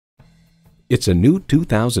It's a new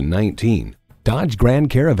 2019 Dodge Grand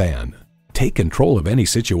Caravan. Take control of any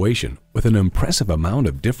situation. With an impressive amount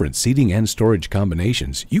of different seating and storage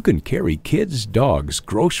combinations, you can carry kids, dogs,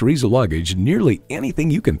 groceries, luggage, nearly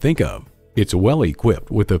anything you can think of. It's well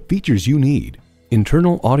equipped with the features you need: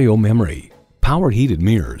 internal audio memory, power heated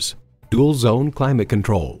mirrors, dual zone climate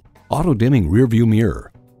control, auto dimming rear view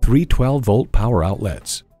mirror, 3 12-volt power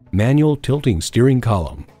outlets, manual tilting steering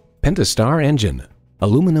column, Pentastar engine,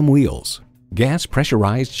 aluminum wheels, gas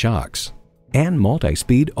pressurized shocks, and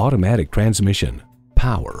multi-speed automatic transmission.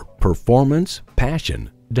 Power, performance,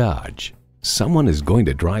 passion, Dodge. Someone is going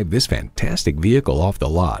to drive this fantastic vehicle off the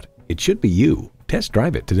lot. It should be you. Test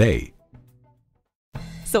drive it today.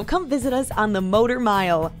 So come visit us on the Motor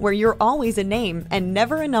Mile, where you're always a name and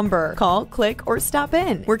never a number. Call, click, or stop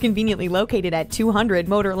in. We're conveniently located at 200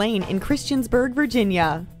 Motor Lane in Christiansburg,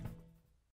 Virginia.